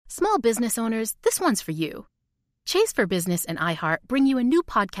Small business owners, this one's for you. Chase for Business and iHeart bring you a new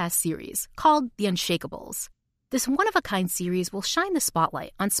podcast series called The Unshakables. This one-of-a-kind series will shine the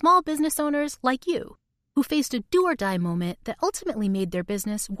spotlight on small business owners like you, who faced a do-or-die moment that ultimately made their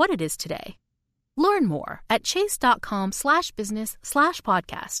business what it is today. Learn more at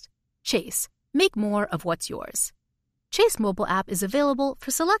chase.com/business/podcast. Chase, make more of what's yours. Chase mobile app is available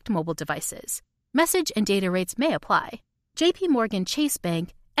for select mobile devices. Message and data rates may apply. J.P. Morgan Chase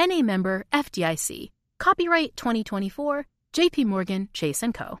Bank, N.A. member FDIC. Copyright 2024, J.P. Morgan Chase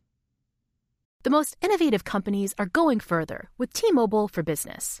 & Co. The most innovative companies are going further with T-Mobile for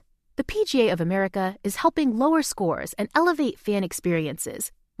Business. The PGA of America is helping lower scores and elevate fan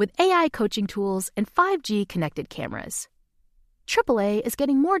experiences with AI coaching tools and 5G connected cameras. AAA is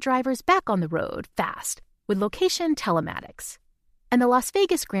getting more drivers back on the road fast with location telematics. And the Las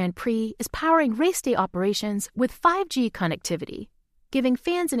Vegas Grand Prix is powering race day operations with 5G connectivity, giving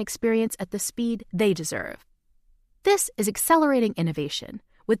fans an experience at the speed they deserve. This is accelerating innovation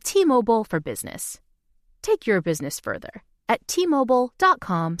with T-Mobile for Business. Take your business further at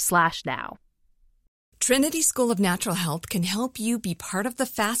T-Mobile.com/now. Trinity School of Natural Health can help you be part of the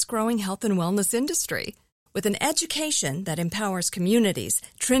fast-growing health and wellness industry. With an education that empowers communities,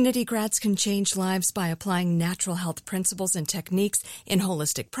 Trinity grads can change lives by applying natural health principles and techniques in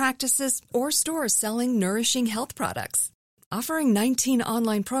holistic practices or stores selling nourishing health products. Offering 19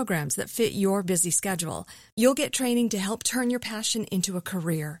 online programs that fit your busy schedule, you'll get training to help turn your passion into a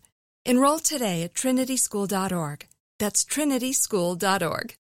career. Enroll today at trinityschool.org. That's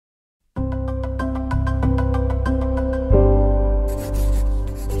trinityschool.org.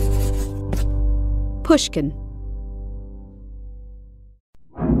 Pushkin.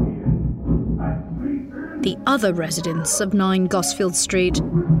 The other residents of 9 Gosfield Street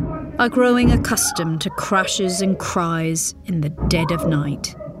are growing accustomed to crashes and cries in the dead of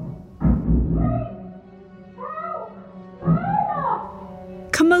night.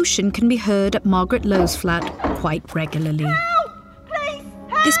 Commotion can be heard at Margaret Lowe's flat quite regularly. Help! Please,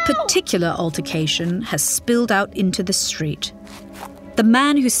 help! This particular altercation has spilled out into the street. The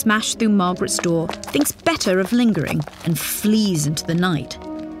man who smashed through Margaret's door thinks better of lingering and flees into the night.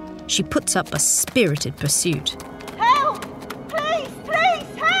 She puts up a spirited pursuit. Help! Please, help!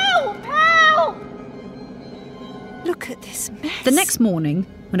 Help! Look at this mess. The next morning,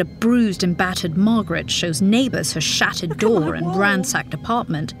 when a bruised and battered Margaret shows neighbours her shattered door and ransacked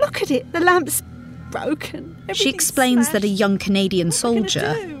apartment, Look at it, the lamp's broken. She explains smashed. that a young Canadian What am I gonna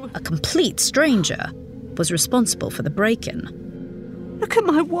soldier, do? a complete stranger, was responsible for the break-in. Look at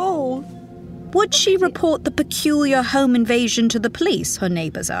my wall. Would she report the peculiar home invasion to the police, her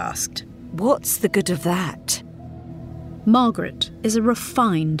neighbours asked. What's the good of that? Margaret is a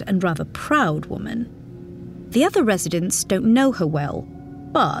refined and rather proud woman. The other residents don't know her well,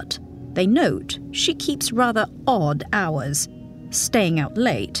 but they note she keeps rather odd hours, staying out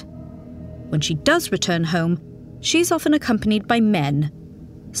late. When she does return home, she's often accompanied by men,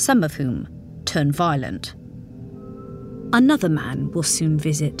 some of whom turn violent. Another man will soon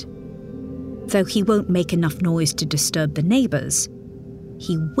visit. Though he won't make enough noise to disturb the neighbours,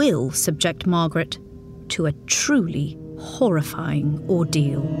 he will subject Margaret to a truly horrifying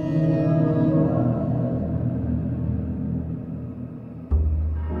ordeal.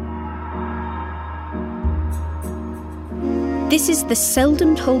 This is the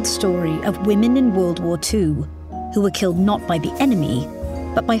seldom told story of women in World War II who were killed not by the enemy,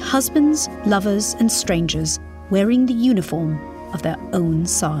 but by husbands, lovers, and strangers wearing the uniform of their own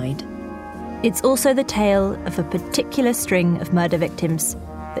side. It's also the tale of a particular string of murder victims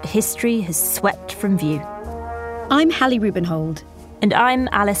that history has swept from view. I'm Hallie Rubenhold. And I'm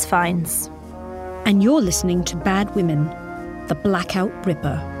Alice Fiennes. And you're listening to Bad Women, the Blackout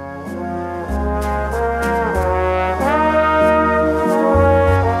Ripper.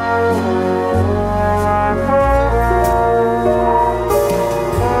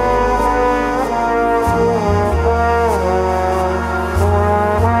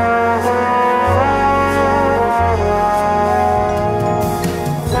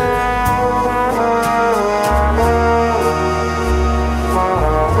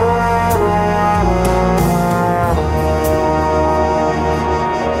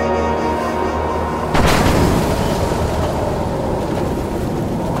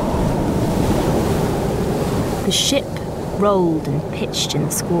 The ship rolled and pitched in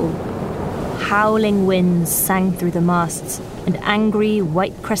the squall. Howling winds sang through the masts, and angry,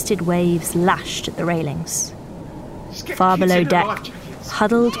 white-crested waves lashed at the railings. Far below deck,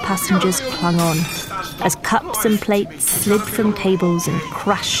 huddled passengers clung on, as cups and plates slid from tables and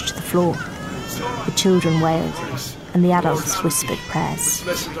crashed to the floor. The children wailed. and the adults whispered prayers.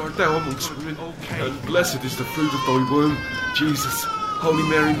 Blessed art thou amongst women, and blessed is the fruit of thy womb, Jesus. Holy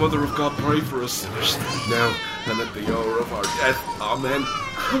Mary, Mother of God, pray for us sinners, now and at the hour of our death. Amen.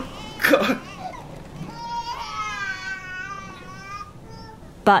 God.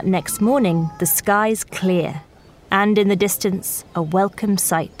 But next morning, the sky's clear, and in the distance, a welcome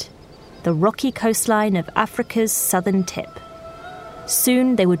sight, the rocky coastline of Africa's southern tip.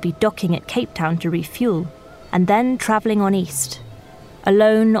 Soon they would be docking at Cape Town to refuel, and then travelling on east.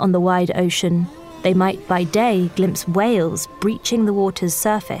 Alone on the wide ocean, they might by day glimpse whales breaching the water's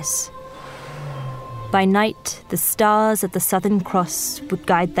surface. By night, the stars of the Southern Cross would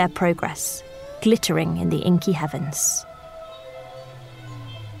guide their progress, glittering in the inky heavens.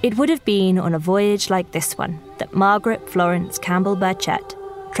 It would have been on a voyage like this one that Margaret Florence Campbell Burchett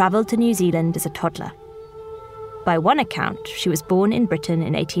travelled to New Zealand as a toddler. By one account, she was born in Britain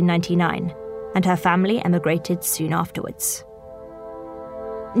in 1899, and her family emigrated soon afterwards.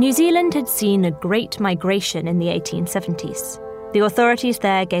 New Zealand had seen a great migration in the 1870s. The authorities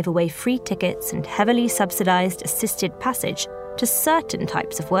there gave away free tickets and heavily subsidised assisted passage to certain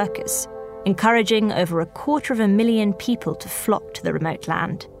types of workers, encouraging over 250,000 people to flock to the remote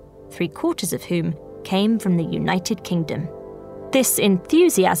land, 3/4 of whom came from the United Kingdom. This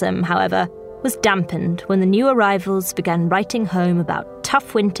enthusiasm, however, was dampened when the new arrivals began writing home about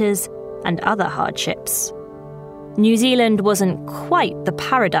tough winters and other hardships. New Zealand wasn't quite the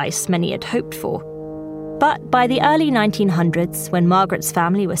paradise many had hoped for. But by the early 1900s, when Margaret's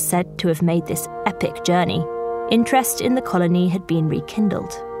family was said to have made this epic journey, interest in the colony had been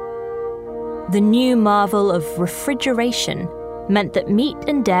rekindled. The new marvel of refrigeration meant that meat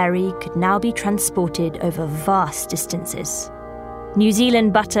and dairy could now be transported over vast distances. New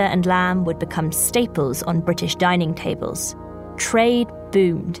Zealand butter and lamb would become staples on British dining tables. Trade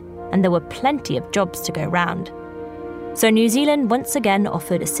boomed, and there were plenty of jobs to go round. So New Zealand once again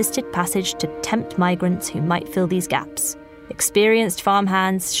offered assisted passage to tempt migrants who might fill these gaps. Experienced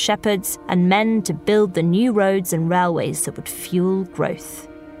farmhands, shepherds, and men to build the new roads and railways that would fuel growth.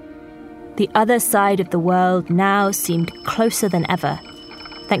 The other side of the world now seemed closer than ever,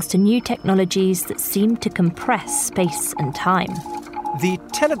 thanks to new technologies that seemed to compress space and time. The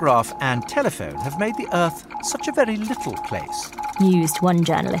telegraph and telephone have made the Earth such a very little place, mused one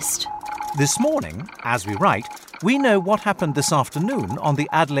journalist. This morning, as we write, we know what happened this afternoon on the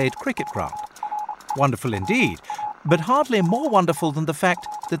Adelaide cricket ground. Wonderful indeed, but hardly more wonderful than the fact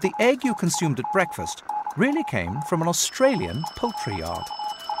that the egg you consumed at breakfast really came from an Australian poultry yard.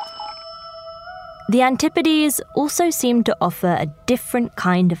 The Antipodes also seemed to offer a different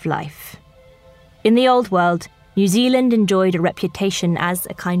kind of life. In the old world, New Zealand enjoyed a reputation as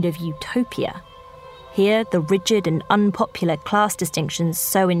a kind of utopia. Here, the rigid and unpopular class distinctions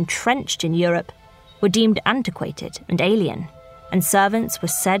so entrenched in Europe were deemed antiquated and alien, and servants were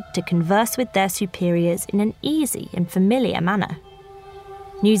said to converse with their superiors in an easy and familiar manner.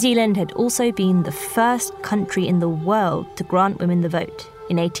 New Zealand had also been the first country in the world to grant women the vote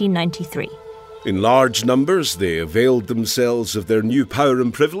in 1893. In large numbers, they availed themselves of their new power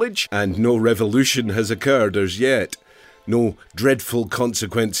and privilege, and no revolution has occurred as yet. No dreadful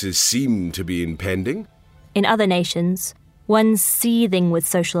consequences seem to be impending. In other nations, ones seething with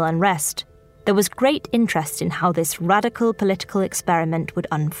social unrest, there was great interest in how this radical political experiment would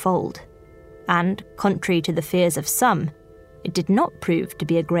unfold. And, contrary to the fears of some, it did not prove to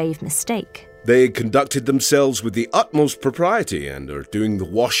be a grave mistake. They conducted themselves with the utmost propriety and are doing the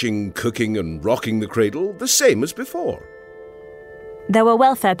washing, cooking and rocking the cradle the same as before. There were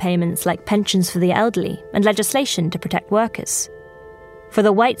welfare payments like pensions for the elderly and legislation to protect workers. For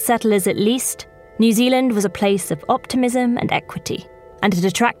the white settlers at least, New Zealand was a place of optimism and equity, and it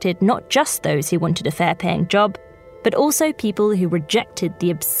attracted not just those who wanted a fair-paying job, but also people who rejected the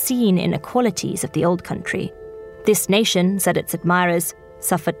obscene inequalities of the old country. This nation, said its admirers,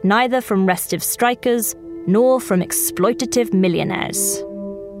 suffered neither from restive strikers nor from exploitative millionaires.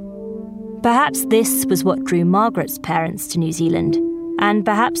 Perhaps this was what drew Margaret's parents to New Zealand, and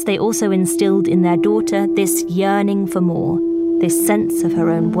perhaps they also instilled in their daughter this yearning for more, this sense of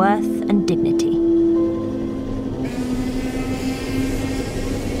her own worth and dignity.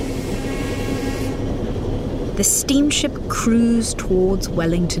 The steamship cruised towards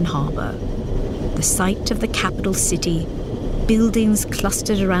Wellington Harbour, the site of the capital city. Buildings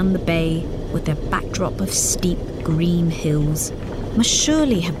clustered around the bay with their backdrop of steep green hills must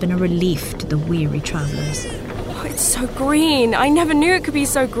surely have been a relief to the weary travellers. Oh, it's so green. I never knew it could be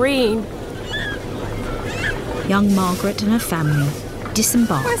so green. Young Margaret and her family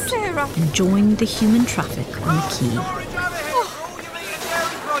disembarked and joined the human traffic on the quay.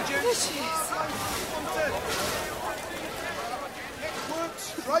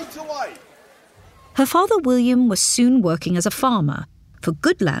 right away. Her father William was soon working as a farmer, for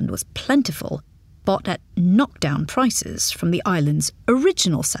good land was plentiful, bought at knockdown prices from the island's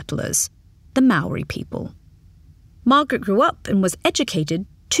original settlers, the Maori people. Margaret grew up and was educated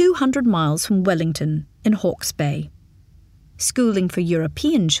 200 miles from Wellington in Hawke's Bay. Schooling for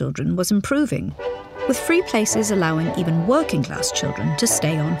European children was improving, with free places allowing even working-class children to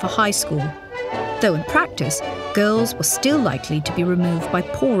stay on for high school. Though in practice, girls were still likely to be removed by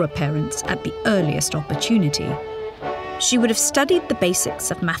poorer parents at the earliest opportunity. She would have studied the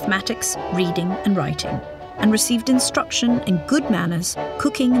basics of mathematics, reading and writing, and received instruction in good manners,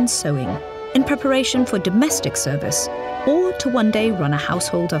 cooking and sewing, in preparation for domestic service, or to one day run a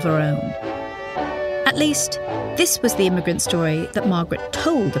household of her own. At least, this was the immigrant story that Margaret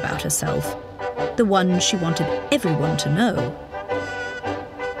told about herself, the one she wanted everyone to know.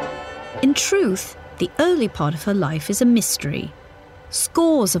 In truth, the early part of her life is a mystery.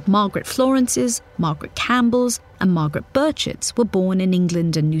 Scores of Margaret Florences, Margaret Campbells, and Margaret Burchetts were born in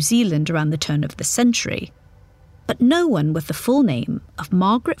England and New Zealand around the turn of the century. But no one with the full name of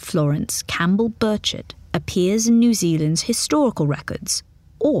Margaret Florence Campbell Burchett appears in New Zealand's historical records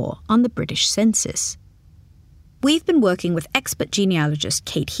or on the British census. We've been working with expert genealogist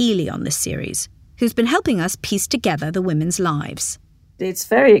Kate Healy on this series, who's been helping us piece together the women's lives. It's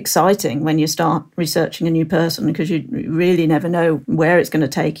very exciting when you start researching a new person because you really never know where it's going to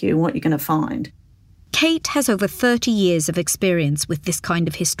take you and what you're going to find. Kate has over 30 years of experience with this kind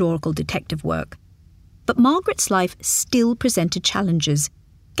of historical detective work. But Margaret's life still presented challenges,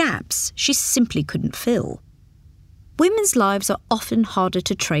 gaps she simply couldn't fill. Women's lives are often harder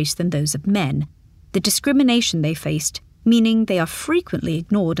to trace than those of men, the discrimination they faced meaning they are frequently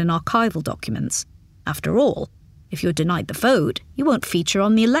ignored in archival documents. After all, if you're denied the vote, you won't feature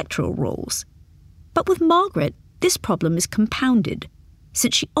on the electoral rolls. But with Margaret, this problem is compounded,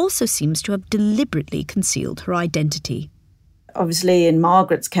 since she also seems to have deliberately concealed her identity. Obviously, in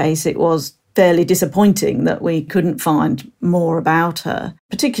Margaret's case, it was fairly disappointing that we couldn't find more about her,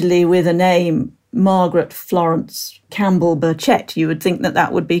 particularly with a name, Margaret Florence Campbell Burchett. You would think that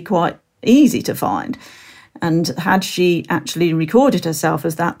that would be quite easy to find. And had she actually recorded herself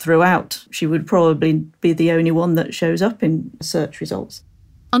as that throughout, she would probably be the only one that shows up in search results.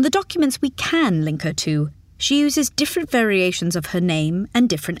 On the documents we can link her to, she uses different variations of her name and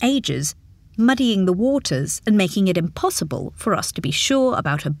different ages, muddying the waters and making it impossible for us to be sure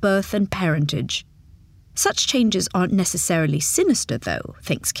about her birth and parentage. Such changes aren't necessarily sinister, though,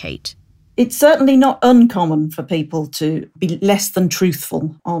 thinks Kate. It's certainly not uncommon for people to be less than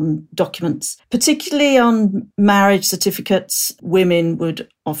truthful on documents, particularly on marriage certificates. Women would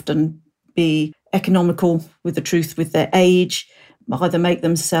often be economical with the truth with their age, either make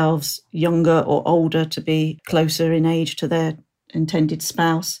themselves younger or older to be closer in age to their intended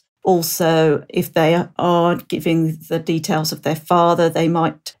spouse. Also, if they are giving the details of their father, they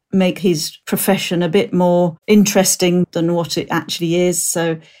might make his profession a bit more interesting than what it actually is.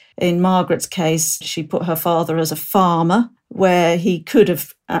 So in Margaret's case, she put her father as a farmer, where he could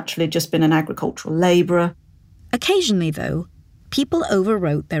have actually just been an agricultural labourer. Occasionally, though, people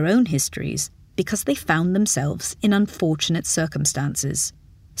overwrote their own histories because they found themselves in unfortunate circumstances.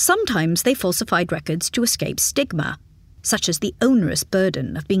 Sometimes they falsified records to escape stigma, such as the onerous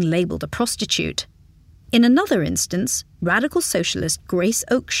burden of being labelled a prostitute. In another instance, radical socialist Grace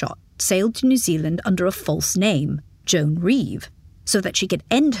Oakeshott sailed to New Zealand under a false name, Joan Reeve, so that she could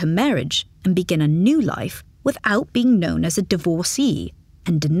end her marriage and begin a new life without being known as a divorcee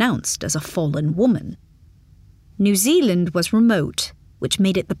and denounced as a fallen woman. New Zealand was remote, which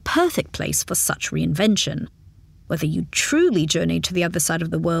made it the perfect place for such reinvention. Whether you truly journeyed to the other side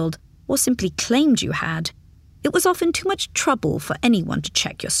of the world or simply claimed you had, it was often too much trouble for anyone to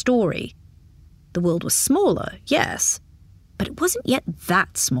check your story. The world was smaller, yes, but it wasn't yet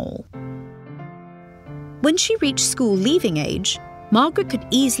that small. When she reached school-leaving age, Margaret could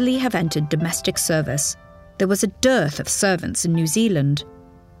easily have entered domestic service. There was a dearth of servants in New Zealand.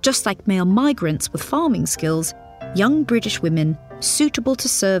 Just like male migrants with farming skills, young British women suitable to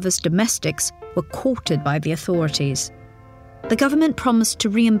serve as domestics were courted by the authorities. The government promised to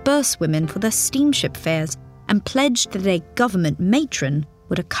reimburse women for their steamship fares and pledged that a government matron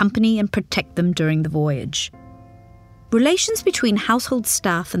would accompany and protect them during the voyage. Relations between household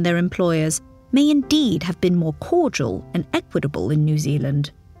staff and their employers may indeed have been more cordial and equitable in New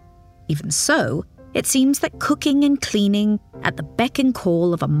Zealand. Even so, it seems that cooking and cleaning at the beck and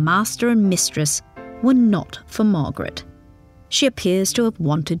call of a master and mistress were not for Margaret. She appears to have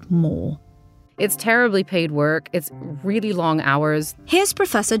wanted more. It's terribly paid work. It's really long hours. Here's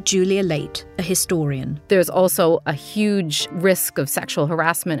Professor Julia Late, a historian. There's also a huge risk of sexual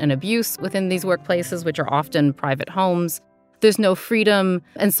harassment and abuse within these workplaces, which are often private homes. There's no freedom,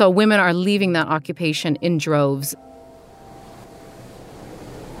 and so women are leaving that occupation in droves.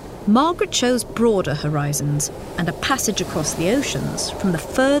 Margaret chose broader horizons and a passage across the oceans from the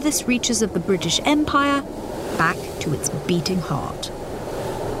furthest reaches of the British Empire back to its beating heart.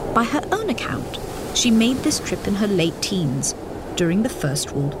 By her own account, she made this trip in her late teens during the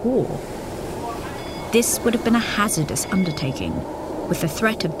First World War. This would have been a hazardous undertaking, with the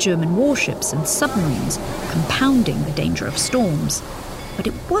threat of German warships and submarines compounding the danger of storms, but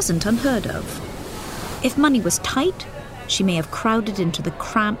it wasn't unheard of. If money was tight, she may have crowded into the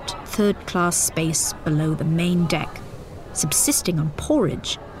cramped third-class space below the main deck, subsisting on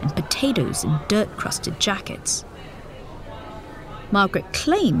porridge and potatoes in dirt-crusted jackets. Margaret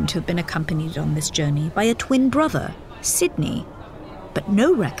claimed to have been accompanied on this journey by a twin brother, Sidney, but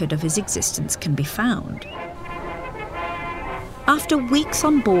no record of his existence can be found. After weeks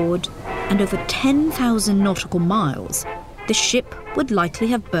on board and over 10,000 nautical miles, the ship would likely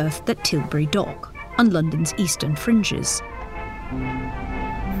have berthed at Tilbury Dock, on London's eastern fringes.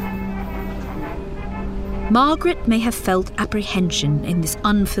 Margaret may have felt apprehension in this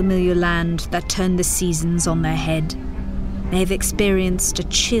unfamiliar land that turned the seasons on their head, may have experienced a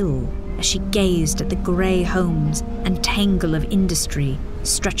chill as she gazed at the grey homes and tangle of industry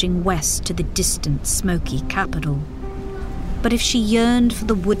stretching west to the distant, smoky capital. But if she yearned for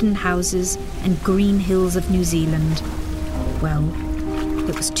the wooden houses and green hills of New Zealand, well,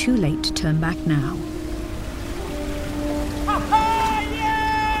 it was too late to turn back now.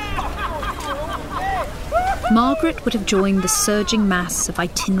 Margaret would have joined the surging mass of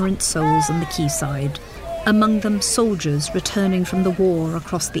itinerant souls on the quayside, among them soldiers returning from the war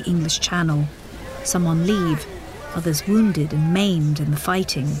across the English Channel, some on leave, others wounded and maimed in the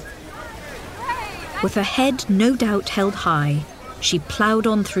fighting. With her head no doubt held high, she ploughed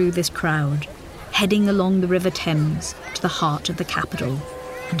on through this crowd, heading along the River Thames to the heart of the capital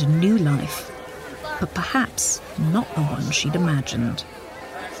and a new life, but perhaps not the one she'd imagined.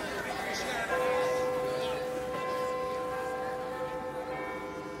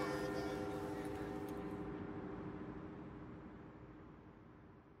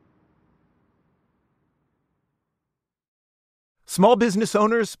 Small business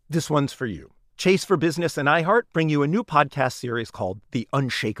owners, this one's for you. Chase for Business and iHeart bring you a new podcast series called The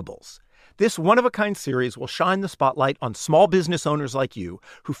Unshakables. This one-of-a-kind series will shine the spotlight on small business owners like you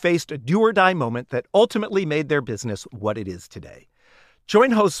who faced a do-or-die moment that ultimately made their business what it is today.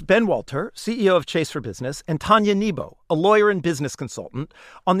 Join hosts Ben Walter, CEO of Chase for Business, and Tanya Nebo, a lawyer and business consultant,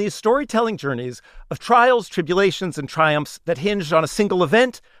 on these storytelling journeys of trials, tribulations, and triumphs that hinged on a single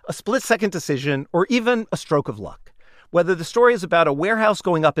event, a split-second decision, or even a stroke of luck. Whether the story is about a warehouse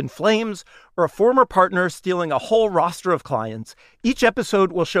going up in flames or a former partner stealing a whole roster of clients, each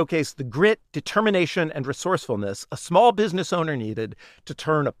episode will showcase the grit, determination, and resourcefulness a small business owner needed to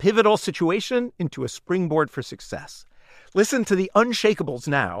turn a pivotal situation into a springboard for success. Listen to The Unshakables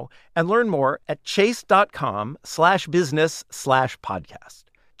now and learn more at chase.com/business/podcast.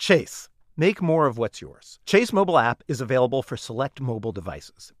 Chase. Make more of what's yours. Chase mobile app is available for select mobile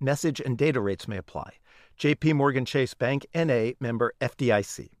devices. Message and data rates may apply. J.P. Morgan Chase Bank, N.A., member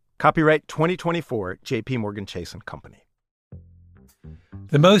FDIC. Copyright 2024, J.P. Morgan Chase & Company.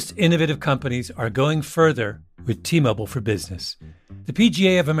 The most innovative companies are going further with T-Mobile for Business. The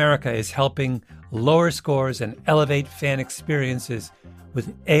PGA of America is helping lower scores and elevate fan experiences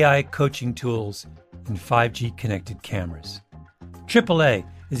with AI coaching tools and 5G-connected cameras. AAA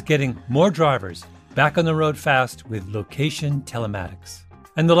is getting more drivers back on the road fast with location telematics.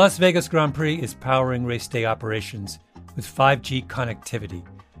 And the Las Vegas Grand Prix is powering race day operations with 5G connectivity,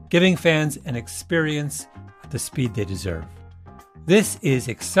 giving fans an experience at the speed they deserve. This is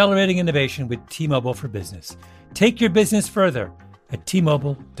accelerating innovation with T-Mobile for Business. Take your business further at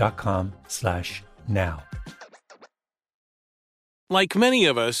T-Mobile.com/now. Like many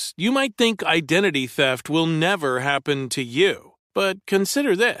of us, you might think identity theft will never happen to you. But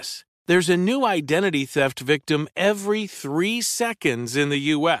consider this. There's a new identity theft victim every 3 seconds in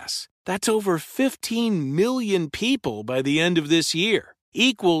the U.S. That's over 15 million people by the end of this year,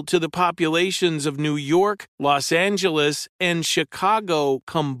 equal to the populations of New York, Los Angeles, and Chicago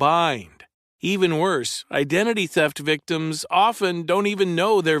combined. Even worse, identity theft victims often don't even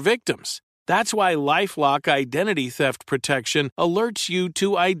know they're victims. That's why LifeLock Identity Theft Protection alerts you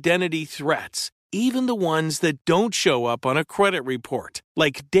to identity threats even the ones that don't show up on a credit report,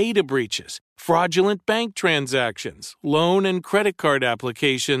 like data breaches, fraudulent bank transactions, loan and credit card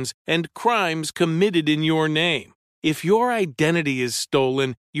applications, and crimes committed in your name. If your identity is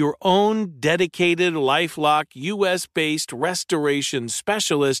stolen, your own dedicated LifeLock U.S.-based restoration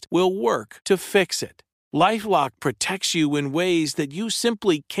specialist will work to fix it. LifeLock protects you in ways that you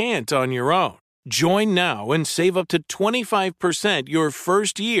simply can't on your own. Join now and save up to 25% your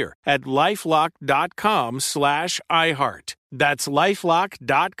first year at LifeLock.com/iHeart. That's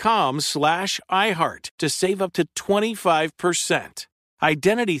LifeLock.com/iHeart to save up to 25%.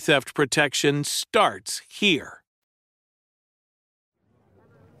 Identity theft protection starts here.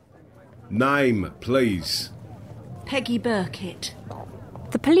 Name, please. Peggy Burkett.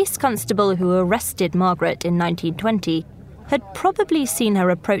 The police constable who arrested Margaret in 1920 had probably seen her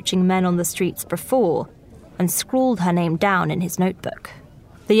approaching men on the streets before and scrawled her name down in his notebook.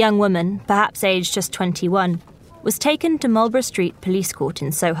 The young woman, perhaps aged just 21, was taken to Marlborough Street Police Court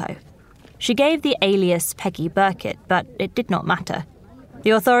in Soho. She gave the alias Peggy Burkett, but it did not matter.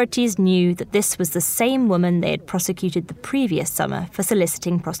 The authorities knew that this was the same woman they had prosecuted the previous summer for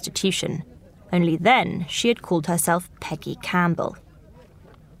soliciting prostitution. Only then she had called herself Peggy Campbell.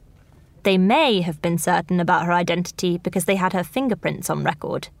 They may have been certain about her identity because they had her fingerprints on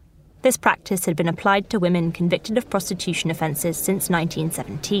record. This practice had been applied to women convicted of prostitution offences since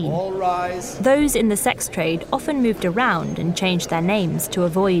 1917. All rise. Those in the sex trade often moved around and changed their names to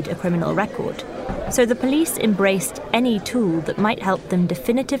avoid a criminal record. So the police embraced any tool that might help them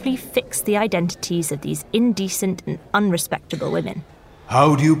definitively fix the identities of these indecent and unrespectable women.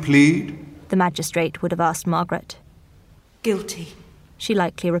 How do you plead? The magistrate would have asked Margaret. Guilty, she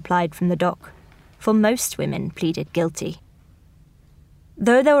likely replied from the dock, for most women pleaded guilty.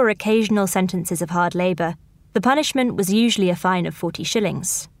 Though there were occasional sentences of hard labour, the punishment was usually a fine of 40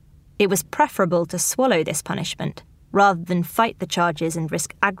 shillings. It was preferable to swallow this punishment, rather than fight the charges and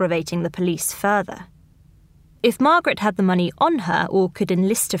risk aggravating the police further. If Margaret had the money on her or could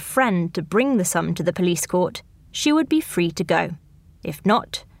enlist a friend to bring the sum to the police court, she would be free to go. If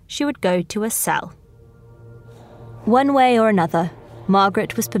not, she would go to a cell. One way or another,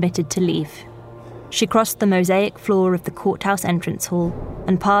 Margaret was permitted to leave. She crossed the mosaic floor of the courthouse entrance hall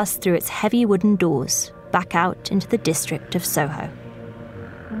and passed through its heavy wooden doors back out into the district of Soho.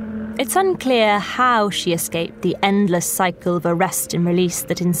 It's unclear how she escaped the endless cycle of arrest and release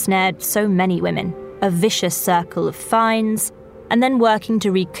that ensnared so many women, a vicious circle of fines, and then working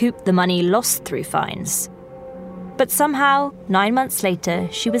to recoup the money lost through fines. But somehow, 9 months later,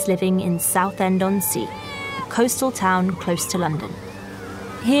 she was living in Southend-on-Sea, a coastal town close to London.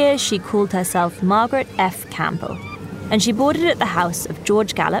 Here she called herself Margaret F. Campbell, and she boarded at the house of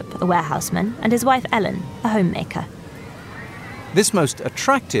George Gallop, a warehouseman, and his wife Ellen, a homemaker. This most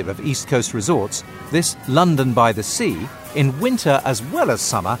attractive of East Coast resorts, this London by the Sea, in winter as well as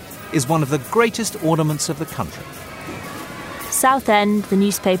summer, is one of the greatest ornaments of the country. Southend, the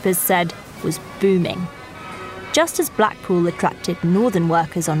newspapers said, was booming. Just as Blackpool attracted northern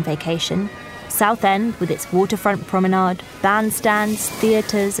workers on vacation, Southend, with its waterfront promenade, bandstands,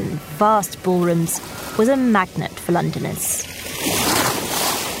 theatres and vast ballrooms, was a magnet for Londoners.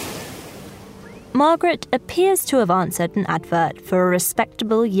 Margaret appears to have answered an advert for a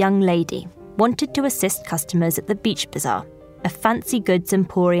respectable young lady wanted to assist customers at the Beach Bazaar, a fancy goods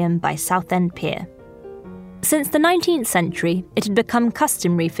emporium by Southend Pier. Since the 19th century, it had become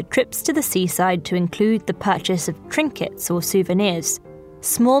customary for trips to the seaside to include the purchase of trinkets or souvenirs,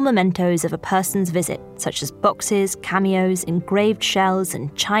 small mementos of a person's visit, such as boxes, cameos, engraved shells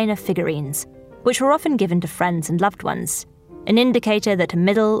and china figurines, which were often given to friends and loved ones, an indicator that a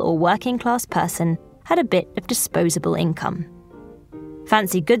middle or working-class person had a bit of disposable income.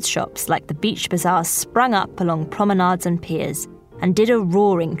 Fancy goods shops like the Beach Bazaar sprung up along promenades and piers and did a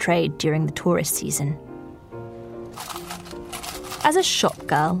roaring trade during the tourist season. As a shop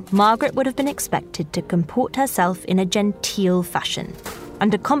girl, Margaret would have been expected to comport herself in a genteel fashion,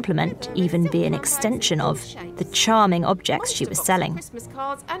 and a compliment even be an extension of the charming objects she was selling. Christmas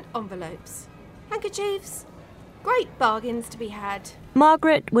cards and envelopes. Handkerchiefs. Great bargains to be had.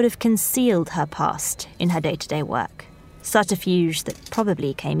 Margaret would have concealed her past in her day-to-day work, subterfuge that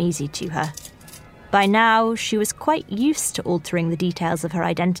probably came easy to her. By now, she was quite used to altering the details of her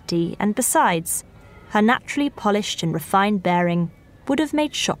identity, and besides, her naturally polished and refined bearing would have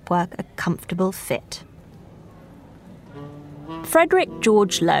made shop work a comfortable fit. Frederick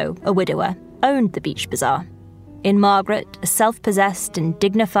George Lowe, a widower, owned the Beach Bazaar. In Margaret, a self-possessed and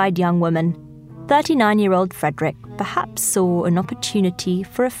dignified young woman, 39-year-old Frederick perhaps saw an opportunity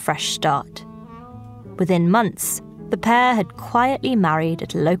for a fresh start. Within months, the pair had quietly married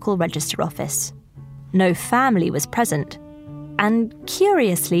at a local register office no family was present. And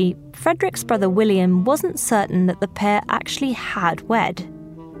curiously, Frederick's brother William wasn't certain that the pair actually had wed.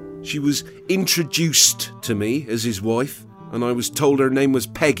 She was introduced to me as his wife, and I was told her name was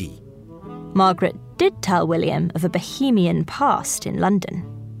Peggy. Margaret did tell William of a bohemian past in London.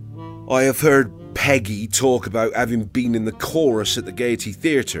 I have heard Peggy talk about having been in the chorus at the Gaiety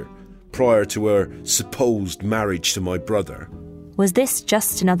Theatre prior to her supposed marriage to my brother. Was this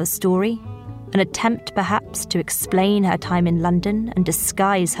just another story? An attempt, perhaps, to explain her time in London and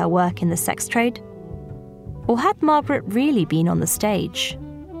disguise her work in the sex trade? Or had Margaret really been on the stage?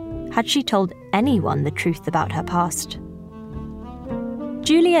 Had she told anyone the truth about her past?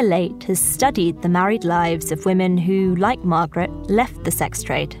 Julia Late has studied the married lives of women who, like Margaret, left the sex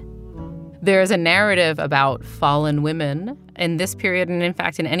trade. There's a narrative about fallen women in this period, and in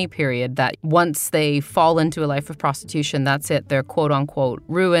fact in any period, that once they fall into a life of prostitution, that's it. They're quote-unquote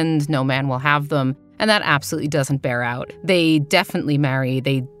ruined, no man will have them. And that absolutely doesn't bear out. They definitely marry,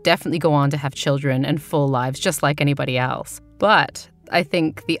 they definitely go on to have children and full lives, just like anybody else. But I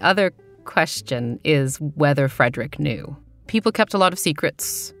think the other question is whether Frederick knew. People kept a lot of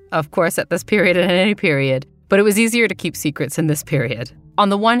secrets, of course, at this period and in any period, but it was easier to keep secrets in this period. On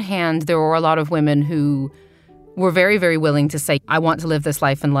the one hand, there were a lot of women who were very, very willing to say, I want to live this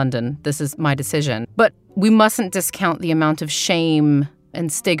life in London. This is my decision. But we mustn't discount the amount of shame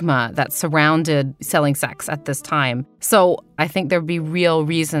and stigma that surrounded selling sex at this time. So I think there'd be real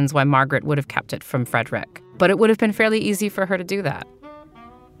reasons why Margaret would have kept it from Frederick. But it would have been fairly easy for her to do that.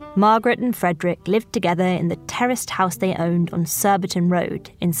 Margaret and Frederick lived together in the terraced house they owned on Surbiton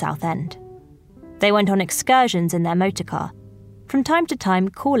Road in Southend. They went on excursions in their motorcar, from time to time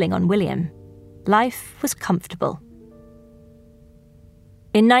calling on William. Life was comfortable.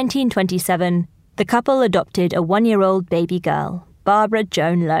 In 1927, the couple adopted a 1-year-old baby girl, Barbara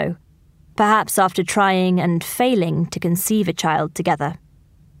Joan Lowe, perhaps after trying and failing to conceive a child together.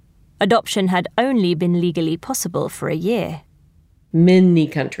 Adoption had only been legally possible for a year. Many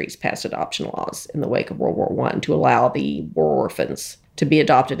countries passed adoption laws in the wake of World War I to allow the war orphans to be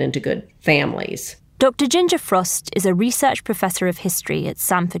adopted into good families. Dr. Ginger Frost is a research professor of history at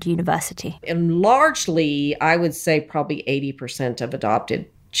Samford University. And largely, I would say probably 80% of adopted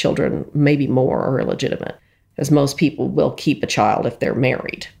children, maybe more, are illegitimate, as most people will keep a child if they're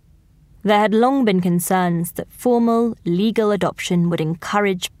married. There had long been concerns that formal, legal adoption would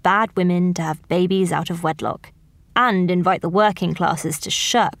encourage bad women to have babies out of wedlock and invite the working classes to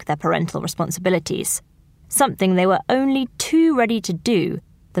shirk their parental responsibilities, something they were only too ready to do,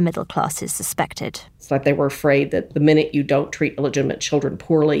 the middle classes suspected. It's like they were afraid that the minute you don't treat illegitimate children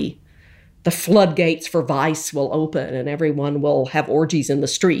poorly, the floodgates for vice will open and everyone will have orgies in the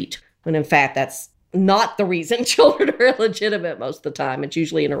street. When in fact, that's not the reason children are illegitimate most of the time. It's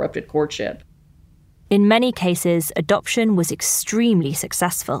usually interrupted courtship. In many cases, adoption was extremely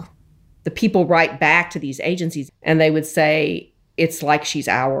successful. The people write back to these agencies and they would say, it's like she's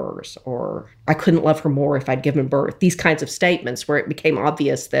ours, or I couldn't love her more if I'd given birth. These kinds of statements where it became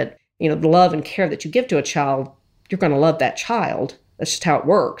obvious that, the love and care that you give to a child, you're going to love that child. That's just how it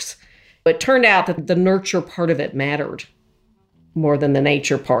works. But it turned out that the nurture part of it mattered more than the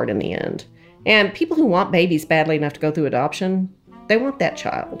nature part in the end. And people who want babies badly enough to go through adoption, they want that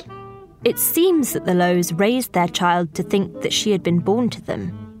child. It seems that the Lowes raised their child to think that she had been born to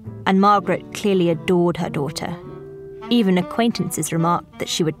them, and Margaret clearly adored her daughter. Even acquaintances remarked that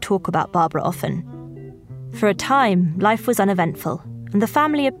she would talk about Barbara often. For a time, life was uneventful, and the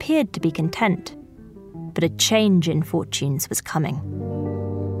family appeared to be content. But a change in fortunes was coming.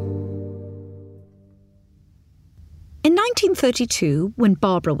 In 1932, when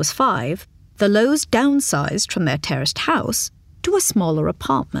Barbara was 5, the Lowes downsized from their terraced house to a smaller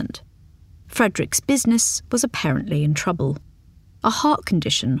apartment. Frederick's business was apparently in trouble. A heart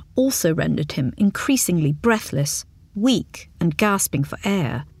condition also rendered him increasingly breathless, weak and gasping for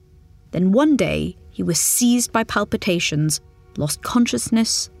air. Then one day, he was seized by palpitations, lost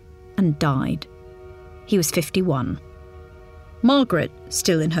consciousness, and died. He was 51. Margaret,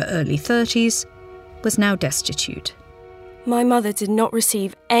 still in her early 30s, was now destitute. My mother did not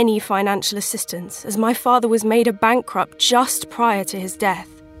receive any financial assistance as my father was made a bankrupt just prior to his death,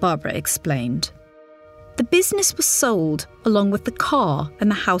 Barbara explained. The business was sold along with the car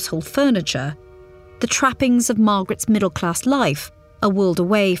and the household furniture. The trappings of Margaret's middle-class life, a world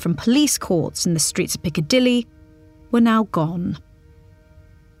away from police courts in the streets of Piccadilly, were now gone.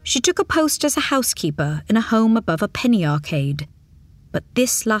 She took a post as a housekeeper in a home above a penny arcade, but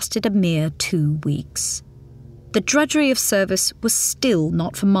this lasted a mere 2 weeks. The drudgery of service was still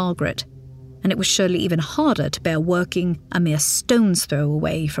not for Margaret. and it was surely even harder to bear working a mere stone's throw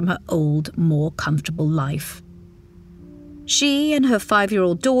away from her old, more comfortable life. She and her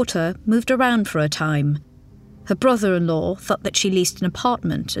 5-year-old daughter moved around for a time. Her brother-in-law thought that she leased an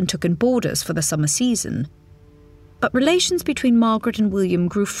apartment and took in boarders for the summer season. But relations between Margaret and William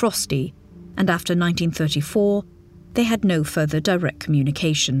grew frosty, and after 1934, they had no further direct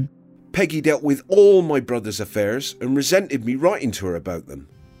communication. Peggy dealt with all my brother's affairs and resented me writing to her about them.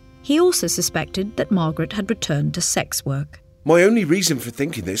 He also suspected that Margaret had returned to sex work. My only reason for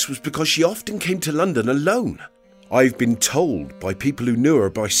thinking this was because she often came to London alone. I've been told by people who knew her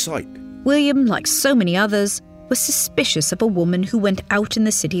by sight. William, like so many others, was suspicious of a woman who went out in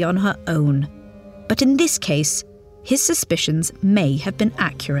the city on her own. But in this case, his suspicions may have been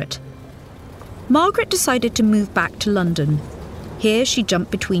accurate. Margaret decided to move back to London. Here she jumped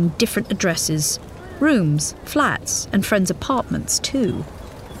between different addresses, rooms, flats, and friends' apartments too.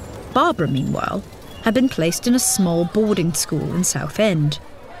 Barbara, meanwhile, had been placed in a small boarding school in Southend.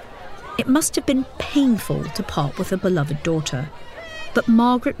 It must have been painful to part with her beloved daughter, but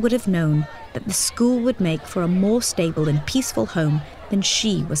Margaret would have known that the school would make for a more stable and peaceful home than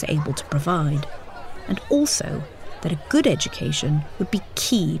she was able to provide, and also that a good education would be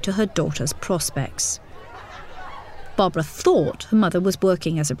key to her daughter's prospects. Barbara thought her mother was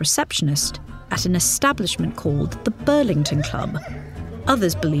working as a receptionist at an establishment called the Burlington Club.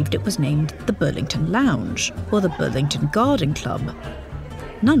 Others believed it was named the Burlington Lounge or the Burlington Garden Club.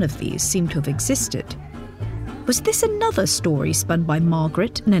 None of these seem to have existed. Was this another story spun by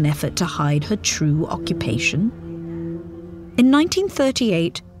Margaret in an effort to hide her true occupation? In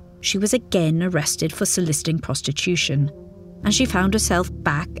 1938, she was again arrested for soliciting prostitution, and she found herself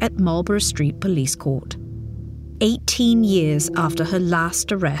back at Marlborough Street Police Court. 18 years after her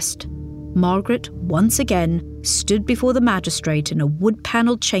last arrest, Margaret once again stood before the magistrate in a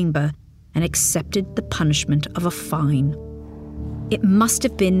wood-panelled chamber and accepted the punishment of a fine. It must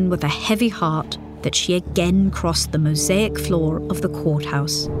have been with a heavy heart that she again crossed the mosaic floor of the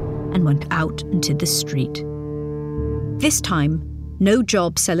courthouse and went out into the street. This time, no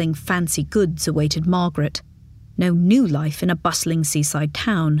job selling fancy goods awaited Margaret, no new life in a bustling seaside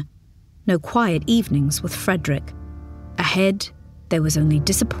town, no quiet evenings with Frederick. Ahead, there was only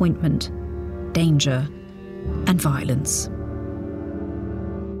disappointment, danger, and violence.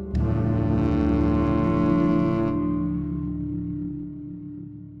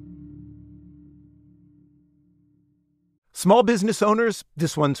 Small business owners,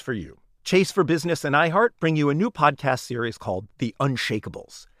 this one's for you. Chase for Business and iHeart bring you a new podcast series called The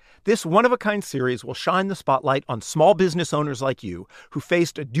Unshakables. This one-of-a-kind series will shine the spotlight on small business owners like you who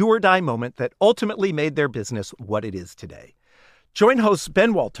faced a do-or-die moment that ultimately made their business what it is today. Join hosts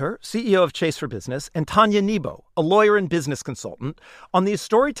Ben Walter, CEO of Chase for Business, and Tanya Nebo, a lawyer and business consultant, on these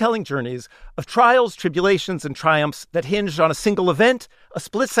storytelling journeys of trials, tribulations, and triumphs that hinged on a single event, a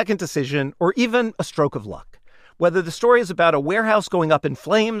split-second decision, or even a stroke of luck. Whether the story is about a warehouse going up in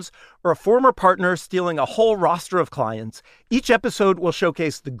flames or a former partner stealing a whole roster of clients, each episode will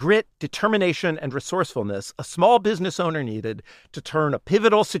showcase the grit, determination, and resourcefulness a small business owner needed to turn a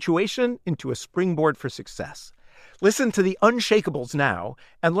pivotal situation into a springboard for success. Listen to The Unshakables now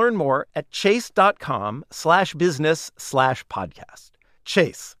and learn more at chase.com/business/podcast.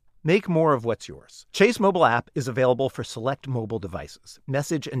 Chase. Make more of what's yours. Chase mobile app is available for select mobile devices.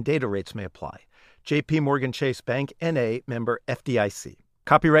 Message and data rates may apply. J.P. Morgan Chase Bank, N.A., member FDIC.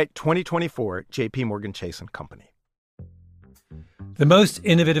 Copyright 2024, J.P. Morgan Chase & Company. The most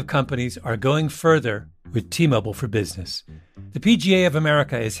innovative companies are going further with T-Mobile for Business. The PGA of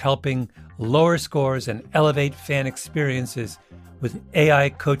America is helping lower scores and elevate fan experiences with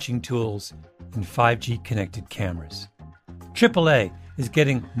AI coaching tools and 5G-connected cameras. AAA is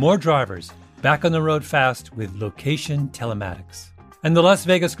getting more drivers back on the road fast with location telematics. And the Las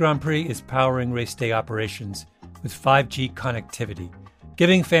Vegas Grand Prix is powering race day operations with 5G connectivity,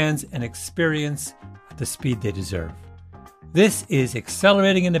 giving fans an experience at the speed they deserve. This is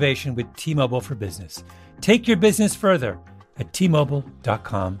accelerating innovation with T-Mobile for Business. Take your business further at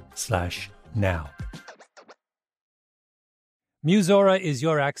T-Mobile.com/now. Musora is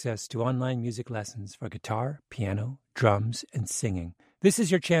your access to online music lessons for guitar, piano, drums, and singing. This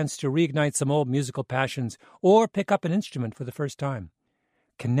is your chance to reignite some old musical passions or pick up an instrument for the first time.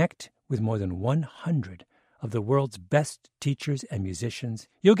 Connect with more than 100 of the world's best teachers and musicians.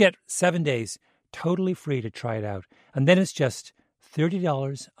 You'll get 7 days totally free to try it out, and then it's just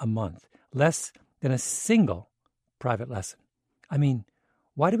 $30 a month, less than a single private lesson. I mean,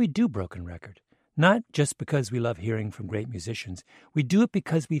 why do we do Broken Record? Not just because we love hearing from great musicians. We do it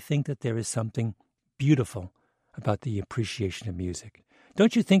because we think that there is something beautiful about the appreciation of music.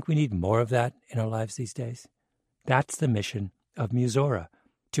 Don't you think we need more of that in our lives these days? That's the mission of Musora,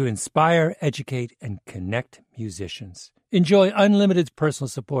 to inspire, educate, and connect musicians. Enjoy unlimited personal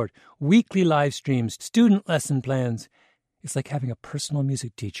support, weekly live streams, student lesson plans. It's like having a personal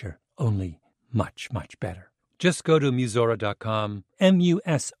music teacher, only much, much better. Just go to Musora.com,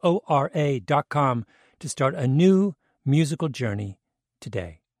 Musora.com, to start a new musical journey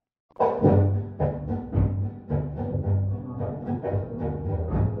today.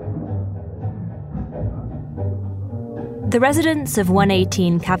 The residents of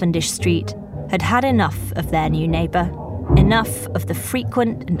 118 Cavendish Street had had enough of their new neighbour, enough of the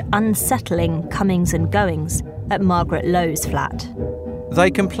frequent and unsettling comings and goings at Margaret Lowe's flat. They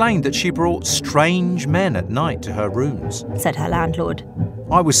complained that she brought strange men at night to her rooms, said her landlord.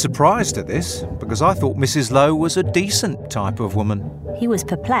 I was surprised at this, because I thought Mrs. Lowe was a decent type of woman. He was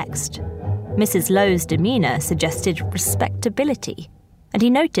perplexed. Mrs. Lowe's demeanour suggested respectability, and he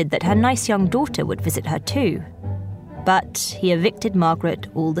noted that her nice young daughter would visit her too. But he evicted Margaret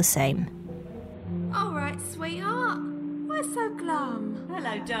all the same. All right, sweetheart. Why so glum?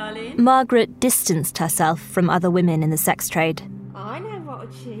 Hello, darling. Margaret distanced herself from other women in the sex trade. I know what'll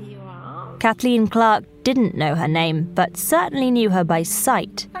cheer you up. Kathleen Clark didn't know her name, but certainly knew her by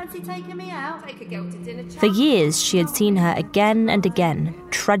sight. Fancy taking me out? Take a girl to dinner. For years, she had seen her again and again,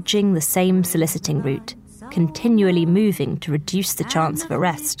 trudging the same soliciting route, continually moving to reduce the chance of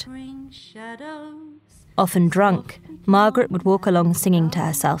arrest. Often drunk, Margaret would walk along singing to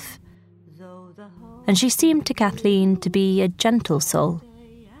herself. And she seemed to Kathleen to be a gentle soul.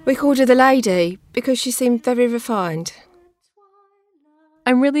 We called her the lady because she seemed very refined.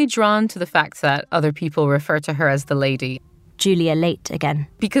 I'm really drawn to the fact that other people refer to her as the lady. Julia Late again.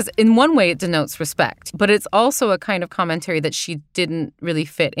 Because in one way it denotes respect, but it's also a kind of commentary that she didn't really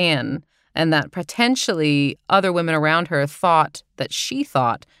fit in, and that potentially other women around her thought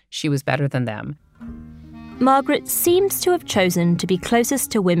she was better than them. Margaret seems to have chosen to be closest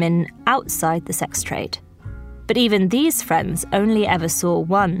to women outside the sex trade. But even these friends only ever saw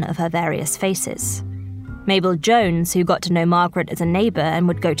one of her various faces. Mabel Jones, who got to know Margaret as a neighbour and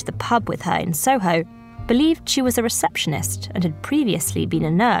would go to the pub with her in Soho, believed she was a receptionist and had previously been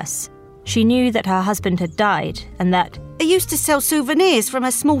a nurse. She knew that her husband had died and that I used to sell souvenirs from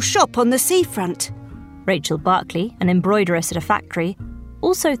a small shop on the seafront. Rachel Barkley, an embroideress at a factory,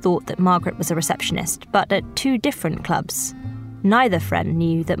 also thought that Margaret was a receptionist, but at two different clubs. Neither friend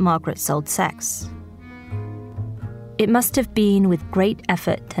knew that Margaret sold sex. It must have been with great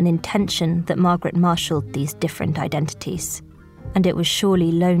effort and intention that Margaret marshalled these different identities. And it was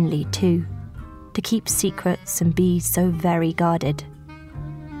surely lonely too, to keep secrets and be so very guarded.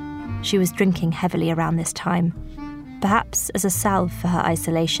 She was drinking heavily around this time, perhaps as a salve for her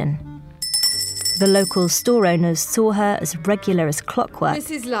isolation. The local store owners saw her as regular as clockwork.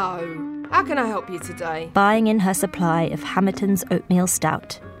 Mrs. Lowe, how can I help you today? Buying in her supply of Hamilton's oatmeal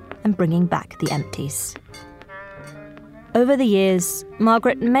stout and bringing back the empties. Over the years,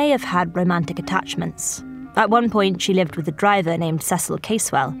 Margaret may have had romantic attachments. At one point, she lived with a driver named Cecil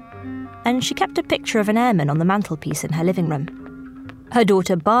Casewell, and she kept a picture of an airman on the mantelpiece in her living room. Her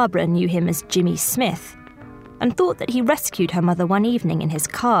daughter Barbara knew him as Jimmy Smith, and thought that he rescued her mother one evening in his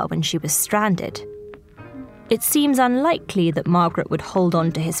car when she was stranded. It seems unlikely that Margaret would hold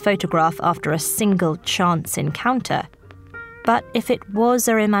on to his photograph after a single chance encounter, but if it was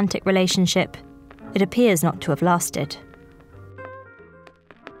a romantic relationship, it appears not to have lasted.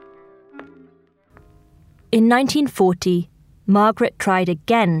 In 1940, Margaret tried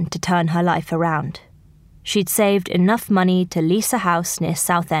again to turn her life around. She'd saved enough money to lease a house near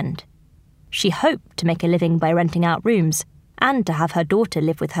Southend. She hoped to make a living by renting out rooms and to have her daughter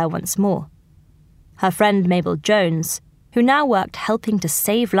live with her once more. Her friend Mabel Jones, who now worked helping to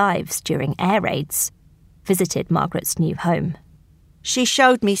save lives during air raids, visited Margaret's new home. She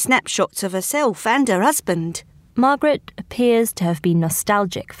showed me snapshots of herself and her husband. Margaret appears to have been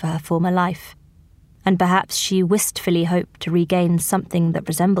nostalgic for her former life, and perhaps she wistfully hoped to regain something that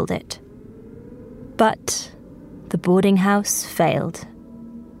resembled it. But the boarding house failed.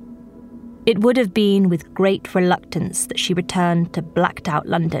 It would have been with great reluctance that she returned to blacked-out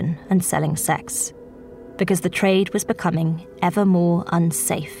London and selling sex, because the trade was becoming ever more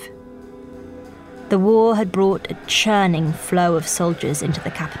unsafe. The war had brought a churning flow of soldiers into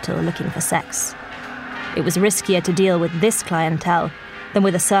the capital looking for sex. It was riskier to deal with this clientele than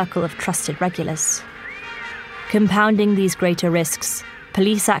with a circle of trusted regulars. Compounding these greater risks,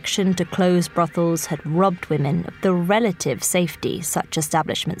 police action to close brothels had robbed women of the relative safety such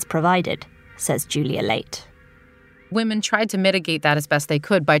establishments provided, says Julia Late. Women tried to mitigate that as best they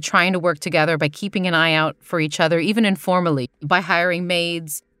could by trying to work together, by keeping an eye out for each other, even informally, by hiring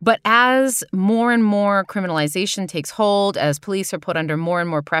maids. But as more and more criminalization takes hold, as police are put under more and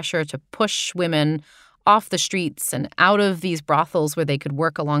more pressure to push women off the streets and out of these brothels where they could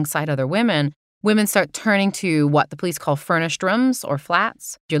work alongside other women, women start turning to what the police call furnished rooms or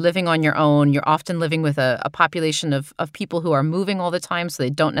flats. You're living on your own. You're often living with a population of people who are moving all the time, so they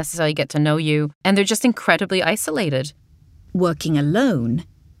don't necessarily get to know you. And they're just incredibly isolated. Working alone,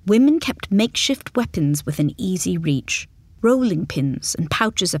 women kept makeshift weapons within easy reach, rolling pins and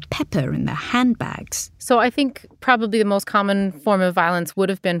pouches of pepper in their handbags. So I think probably the most common form of violence would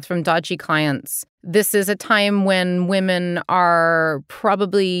have been from dodgy clients. This is a time when women are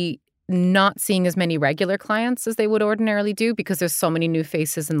probably not seeing as many regular clients as they would ordinarily do because there's so many new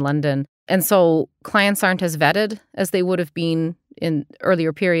faces in London. And so clients aren't as vetted as they would have been in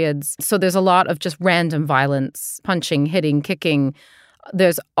earlier periods. So there's a lot of just random violence, punching, hitting, kicking.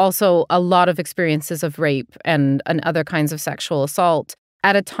 There's also a lot of experiences of rape and other kinds of sexual assault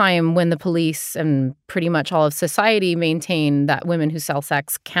at a time when the police and pretty much all of society maintain that women who sell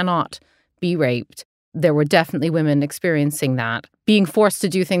sex cannot be raped. There were definitely women experiencing that, being forced to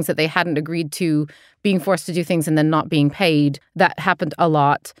do things that they hadn't agreed to, being forced to do things and then not being paid. That happened a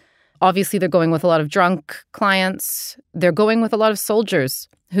lot. Obviously, they're going with a lot of drunk clients. They're going with a lot of soldiers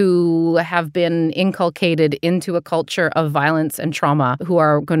who have been inculcated into a culture of violence and trauma, who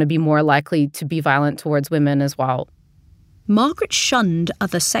are going to be more likely to be violent towards women as well. Margaret shunned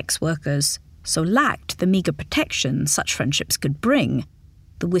other sex workers, so lacked the meagre protection such friendships could bring.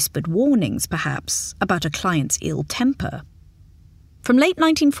 The whispered warnings, perhaps, about a client's ill temper. From late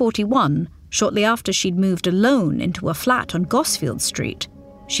 1941, shortly after she'd moved alone into a flat on Gosfield Street,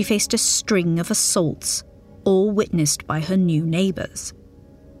 she faced a string of assaults, all witnessed by her new neighbours.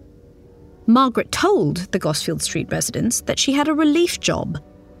 Margaret told the Gosfield Street residents that she had a relief job,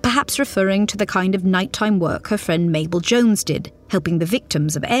 perhaps referring to the kind of nighttime work her friend Mabel Jones did, helping the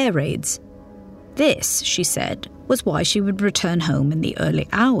victims of air raids. This, she said, was why she would return home in the early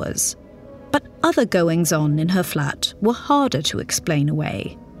hours. But other goings-on in her flat were harder to explain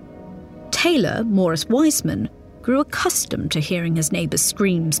away. Taylor Morris Wiseman grew accustomed to hearing his neighbour's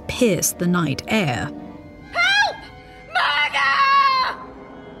screams pierce the night air. Help! Murder!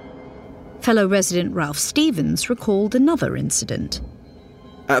 Fellow resident Ralph Stevens recalled another incident.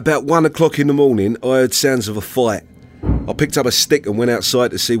 At about 1 o'clock in the morning, I heard sounds of a fight. I picked up a stick and went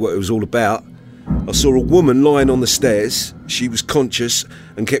outside to see what it was all about. I saw a woman lying on the stairs. She was conscious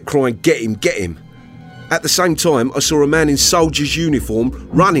and kept crying, "Get him, get him." At the same time, I saw a man in soldier's uniform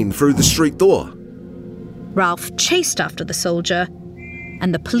running through the street door. Ralph chased after the soldier,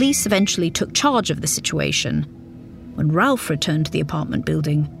 and the police eventually took charge of the situation. When Ralph returned to the apartment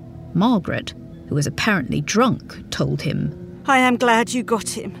building, Margaret, who was apparently drunk, told him, "I am glad you got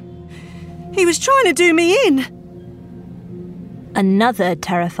him. He was trying to do me in." Another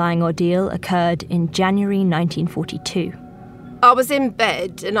terrifying ordeal occurred in January 1942. I was in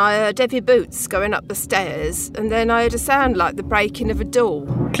bed and I heard heavy boots going up the stairs, and then I heard a sound like the breaking of a door.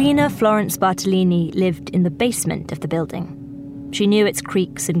 Cleaner Florence Bartolini lived in the basement of the building. She knew its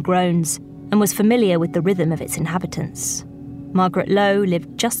creaks and groans and was familiar with the rhythm of its inhabitants. Margaret Lowe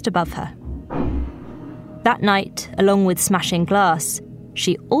lived just above her. That night, along with smashing glass,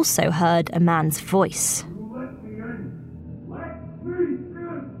 she also heard a man's voice.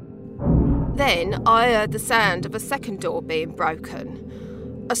 Then I heard the sound of a second door being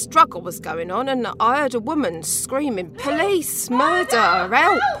broken. A struggle was going on and I heard a woman screaming, "Police! Murder!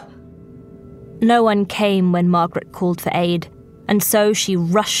 Help!" No one came when Margaret called for aid, and so she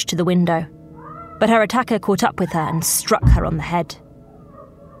rushed to the window. But her attacker caught up with her and struck her on the head.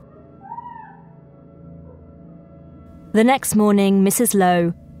 The next morning, Mrs.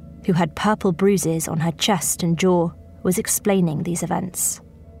 Lowe, who had purple bruises on her chest and jaw, was explaining these events.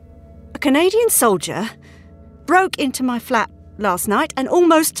 "A Canadian soldier broke into my flat last night and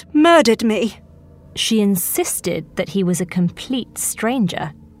almost murdered me." She insisted that he was a complete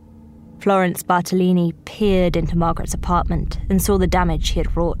stranger. Florence Bartolini peered into Margaret's apartment and saw the damage he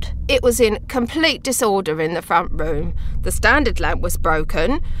had wrought. It was in complete disorder in the front room. The standard lamp was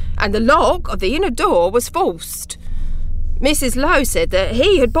broken and the lock of the inner door was forced. Mrs. Lowe said that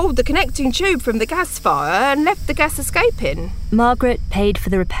he had pulled the connecting tube from the gas fire and left the gas escaping. Margaret paid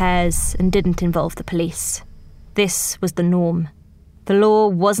for the repairs and didn't involve the police. This was the norm. The law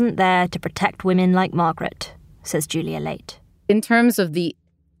wasn't there to protect women like Margaret, says Julia Late. In terms of the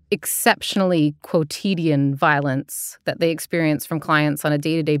exceptionally quotidian violence that they experience from clients on a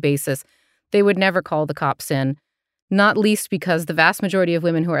day-to-day basis, they would never call the cops in. not least because the vast majority of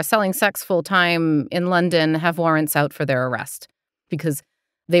women who are selling sex full-time in London have warrants out for their arrest because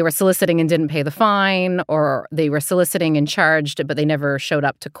they were soliciting and didn't pay the fine, or they were soliciting and charged, but they never showed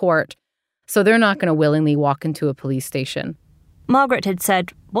up to court. So they're not going to willingly walk into a police station. Margaret had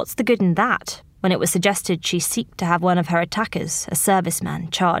said, what's the good in that, when it was suggested she seek to have one of her attackers, a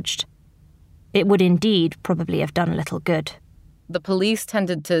serviceman, charged. It would indeed probably have done a little good. The police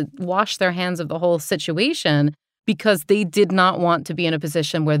tended to wash their hands of the whole situation because they did not want to be in a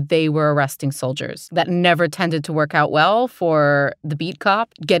position where they were arresting soldiers. That never tended to work out well for the beat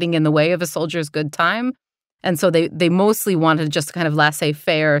cop, getting in the way of a soldier's good time. And so they mostly wanted just a kind of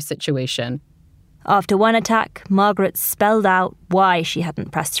laissez-faire situation. After one attack, Margaret spelled out why she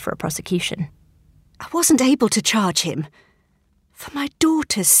hadn't pressed for a prosecution. I wasn't able to charge him. For my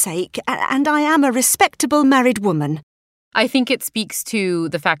daughter's sake, and I am a respectable married woman. I think it speaks to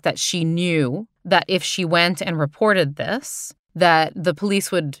the fact that she knew that if she went and reported this, that the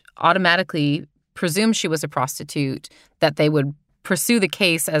police would automatically presume she was a prostitute, that they would pursue the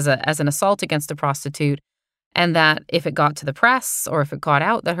case as an assault against a prostitute, and that if it got to the press or if it got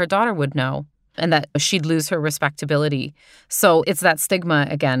out, that her daughter would know and that she'd lose her respectability. So it's that stigma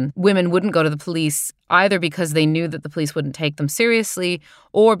again. Women wouldn't go to the police either because they knew that the police wouldn't take them seriously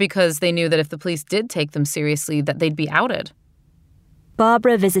or because they knew that if the police did take them seriously, that they'd be outed.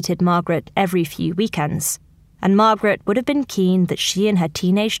 Barbara visited Margaret every few weekends, and Margaret would have been keen that she and her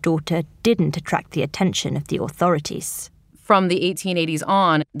teenage daughter didn't attract the attention of the authorities. From the 1880s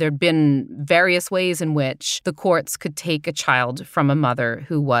on, there'd been various ways in which the courts could take a child from a mother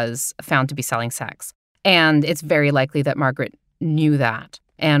who was found to be selling sex. And it's very likely that Margaret knew that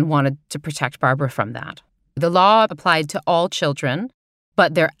and wanted to protect Barbara from that. The law applied to all children,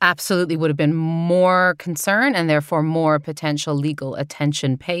 but there absolutely would have been more concern and therefore more potential legal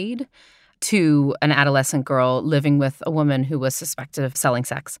attention paid to an adolescent girl living with a woman who was suspected of selling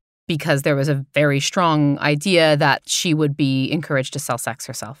sex, because there was a very strong idea that she would be encouraged to sell sex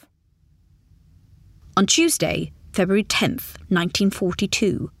herself. On Tuesday, February 10th,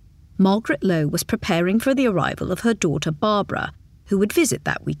 1942, Margaret Lowe was preparing for the arrival of her daughter Barbara, who would visit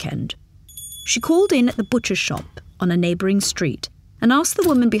that weekend. She called in at the butcher's shop on a neighbouring street and asked the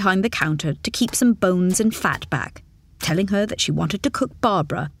woman behind the counter to keep some bones and fat back, telling her that she wanted to cook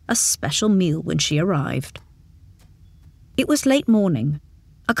Barbara a special meal when she arrived. It was late morning.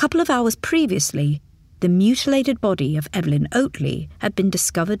 A couple of hours previously, the mutilated body of Evelyn Oatley had been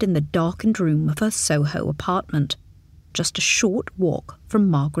discovered in the darkened room of her Soho apartment, just a short walk from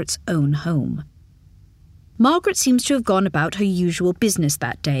Margaret's own home. Margaret seems to have gone about her usual business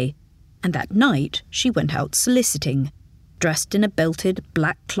that day, and that night she went out soliciting, dressed in a belted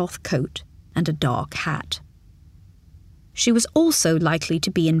black cloth coat and a dark hat. She was also likely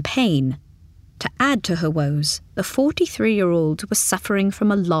to be in pain. To add to her woes, the 43-year-old was suffering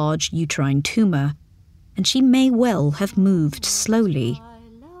from a large uterine tumour, and she may well have moved slowly.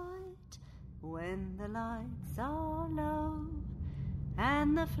 When the lights are low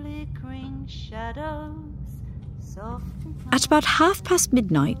and the flickering shadows soft. At about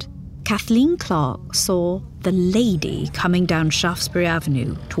midnight, Kathleen Clark saw the lady coming down Shaftesbury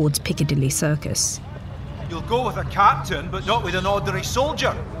Avenue towards Piccadilly Circus. You'll go with a captain, but not with an ordinary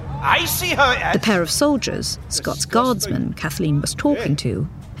soldier. I see how it is. The pair of soldiers, Scots Guardsmen Kathleen was talking to,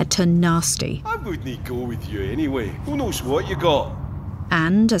 had turned nasty. I wouldn't go with you anyway. Who knows what you got?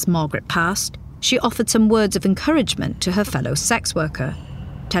 And as Margaret passed, she offered some words of encouragement to her fellow sex worker,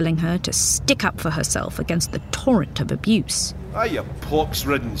 telling her to stick up for herself against the torrent of abuse. Ah, you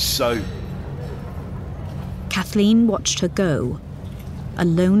pox-ridden sow. Kathleen watched her go, a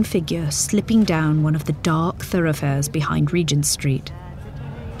lone figure slipping down one of the dark thoroughfares behind Regent Street.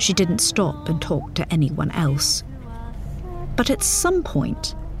 She didn't stop and talk to anyone else. But at some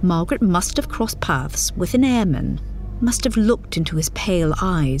point, Margaret must have crossed paths with an airman, must have looked into his pale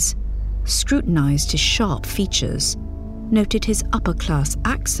eyes, scrutinised his sharp features, noted his upper-class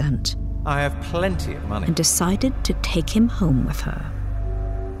accent. I have plenty of money. And decided to take him home with her.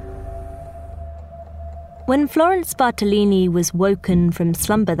 When Florence Bartolini was woken from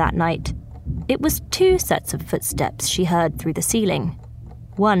slumber that night, it was two sets of footsteps she heard through the ceiling,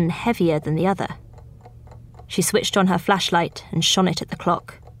 one heavier than the other. She switched on her flashlight and shone it at the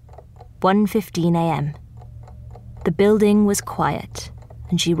clock. 1:15 a.m. The building was quiet,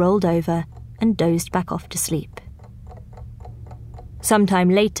 and she rolled over and dozed back off to sleep. Sometime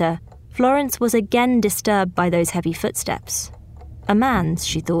later, Florence was again disturbed by those heavy footsteps. A man's,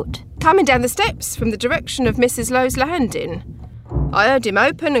 she thought. Coming down the steps from the direction of Mrs. Lowe's landing. I heard him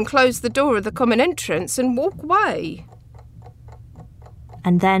open and close the door of the common entrance and walk away.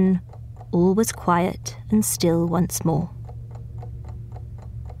 And then, all was quiet and still once more.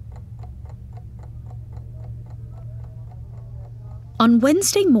 On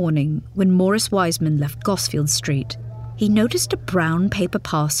Wednesday morning, when Morris Wiseman left Gosfield Street, he noticed a brown paper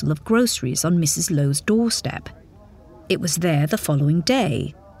parcel of groceries on Mrs. Lowe's doorstep. It was there the following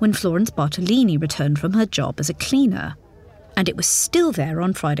day, when Florence Bartolini returned from her job as a cleaner. And it was still there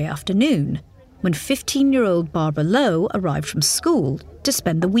on Friday afternoon, when 15-year-old Barbara Lowe arrived from school to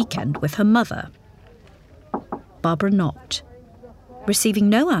spend the weekend with her mother. Barbara knocked. Receiving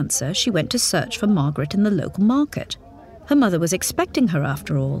no answer, she went to search for Margaret in the local market. Her mother was expecting her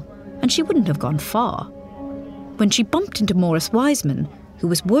after all, and she wouldn't have gone far. When she bumped into Morris Wiseman, who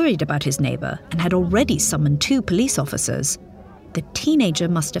was worried about his neighbour and had already summoned 2 police officers, the teenager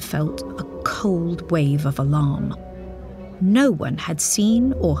must have felt a cold wave of alarm. No one had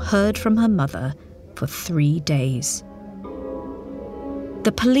seen or heard from her mother for 3 days.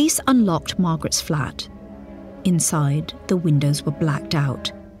 The police unlocked Margaret's flat. Inside, the windows were blacked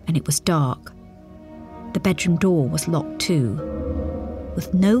out, and it was dark. The bedroom door was locked too.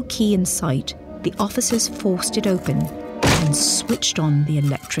 With no key in sight, the officers forced it open and switched on the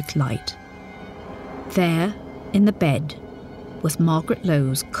electric light. There, in the bed, was Margaret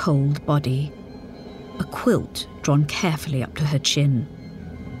Lowe's cold body, a quilt drawn carefully up to her chin.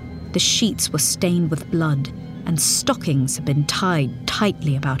 The sheets were stained with blood, and stockings had been tied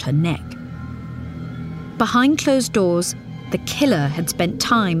tightly about her neck. Behind closed doors, the killer had spent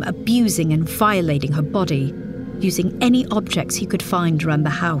time abusing and violating her body, using any objects he could find around the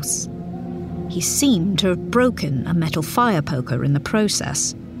house. He seemed to have broken a metal fire poker in the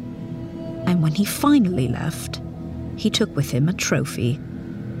process. And when he finally left, he took with him a trophy,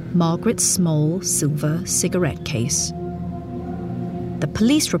 Margaret's small silver cigarette case. The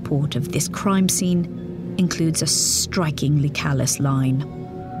police report of this crime scene includes a strikingly callous line.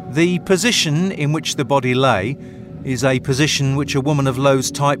 The position in which the body lay is a position which a woman of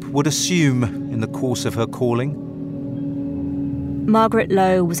Lowe's type would assume in the course of her calling. Margaret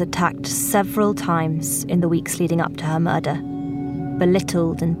Lowe was attacked several times in the weeks leading up to her murder,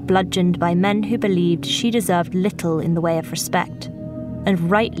 belittled and bludgeoned by men who believed she deserved little in the way of respect,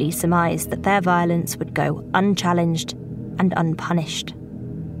 and rightly surmised that their violence would go unchallenged and unpunished.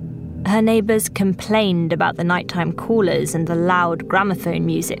 Her neighbours complained about the nighttime callers and the loud gramophone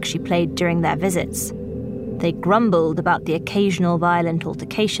music she played during their visits. They grumbled about the occasional violent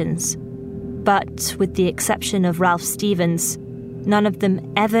altercations, but with the exception of Ralph Stevens, none of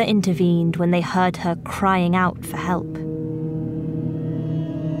them ever intervened when they heard her crying out for help.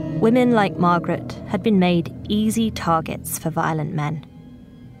 Women like Margaret had been made easy targets for violent men.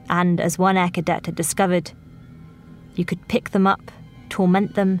 And as one air cadet had discovered, you could pick them up,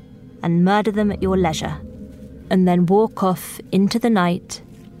 torment them, and murder them at your leisure, and then walk off into the night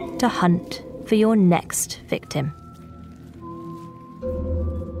to hunt for your next victim.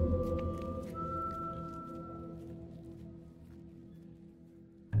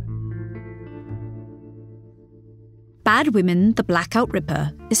 Bad Women, The Blackout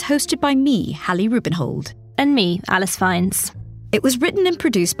Ripper is hosted by me, Hallie Rubenhold. And me, Alice Fiennes. It was written and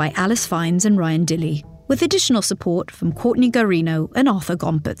produced by Alice Fiennes and Ryan Dilley, with additional support from Courtney Garino and Arthur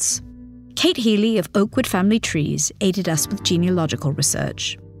Gompertz. Kate Healy of Oakwood Family Trees aided us with genealogical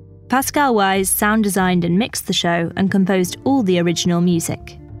research. Pascal Wise sound designed and mixed the show and composed all the original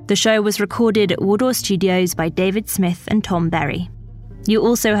music. The show was recorded at Wardour Studios by David Smith and Tom Berry. You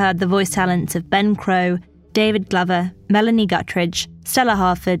also heard the voice talents of Ben Crow, David Glover, Melanie Guttridge, Stella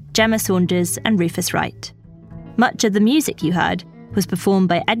Harford, Gemma Saunders and Rufus Wright. Much of the music you heard was performed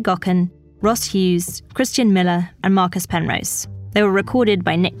by Ed Gocken, Ross Hughes, Christian Miller and Marcus Penrose. They were recorded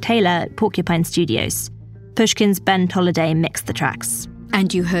by Nick Taylor at Porcupine Studios. Pushkin's Ben Tolliday mixed the tracks.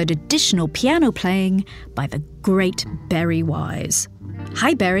 And you heard additional piano playing by the great Berry Wise.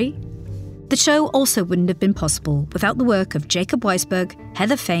 Hi, Berry. The show also wouldn't have been possible without the work of Jacob Weisberg,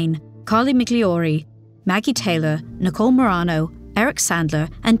 Heather Fain, Carly Migliori, Maggie Taylor, Nicole Morano, Eric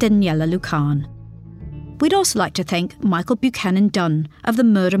Sandler, and Daniela Lucan. We'd also like to thank Michael Buchanan Dunn of the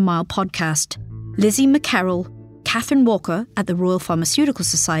Murder Mile podcast, Lizzie McCarroll, Catherine Walker at the Royal Pharmaceutical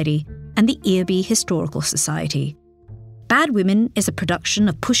Society, and the Earby Historical Society. Bad Women is a production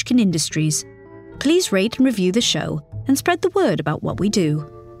of Pushkin Industries. Please rate and review the show and spread the word about what we do.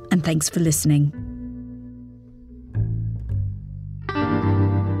 And thanks for listening.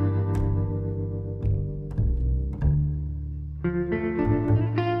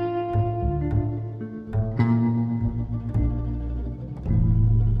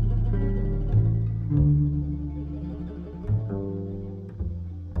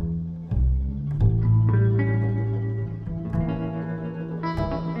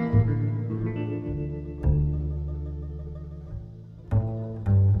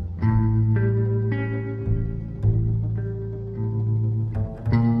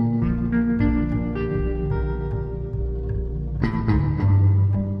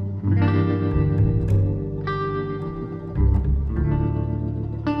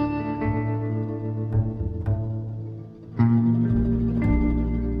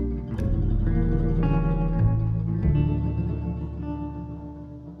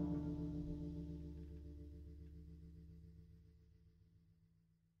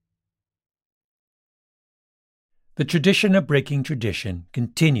 The tradition of breaking tradition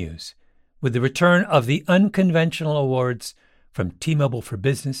continues with the return of the Unconventional Awards from T-Mobile for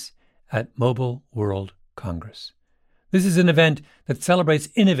Business at Mobile World Congress. This is an event that celebrates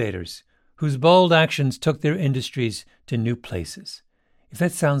innovators whose bold actions took their industries to new places. If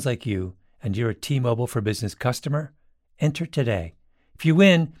that sounds like you and you're a T-Mobile for Business customer, enter today. If you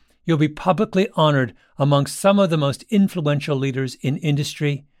win, you'll be publicly honored amongst some of the most influential leaders in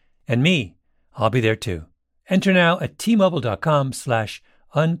industry. And me, I'll be there too. Enter now at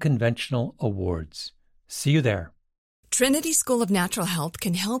tmobile.com/unconventional awards. See you there. Trinity School of Natural Health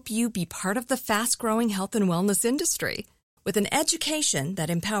can help you be part of the fast-growing health and wellness industry. With an education that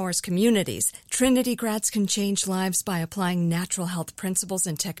empowers communities, Trinity grads can change lives by applying natural health principles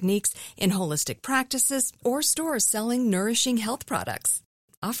and techniques in holistic practices or stores selling nourishing health products.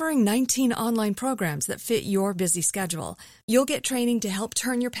 Offering 19 online programs that fit your busy schedule, you'll get training to help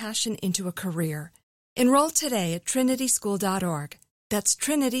turn your passion into a career. Enroll today at trinityschool.org. That's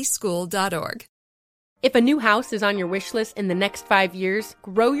trinityschool.org. If a new house is on your wish list in the next 5 years,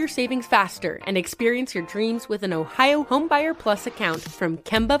 grow your savings faster and experience your dreams with an Ohio Homebuyer Plus account from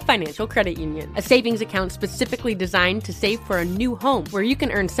Kemba Financial Credit Union. A savings account specifically designed to save for a new home, where you can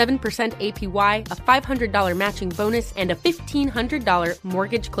earn 7% APY, a $500 matching bonus, and a $1,500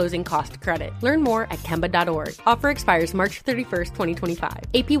 mortgage closing cost credit. Learn more at Kemba.org. Offer expires March 31st, 2025.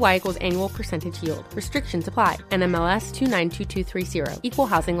 APY equals annual percentage yield. Restrictions apply. NMLS 292230. Equal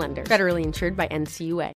housing lender. Federally insured by NCUA.